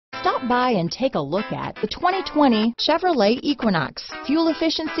Stop by and take a look at the 2020 Chevrolet Equinox. Fuel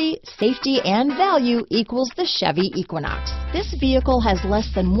efficiency, safety, and value equals the Chevy Equinox. This vehicle has less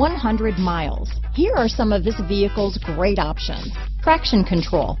than 100 miles. Here are some of this vehicle's great options: traction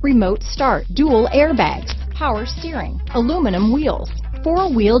control, remote start, dual airbags, power steering, aluminum wheels,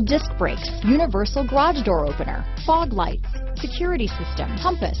 four-wheel disc brakes, universal garage door opener, fog lights, security system,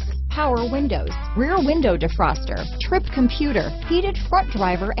 compass, power windows, rear window defroster, trip computer, heated front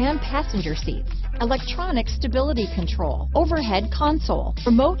driver and passenger seats, electronic stability control, overhead console,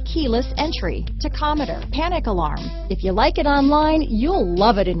 remote keyless entry, tachometer, panic alarm. If you like it online, you'll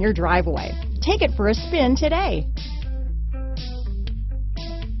love it in your driveway. Take it for a spin today.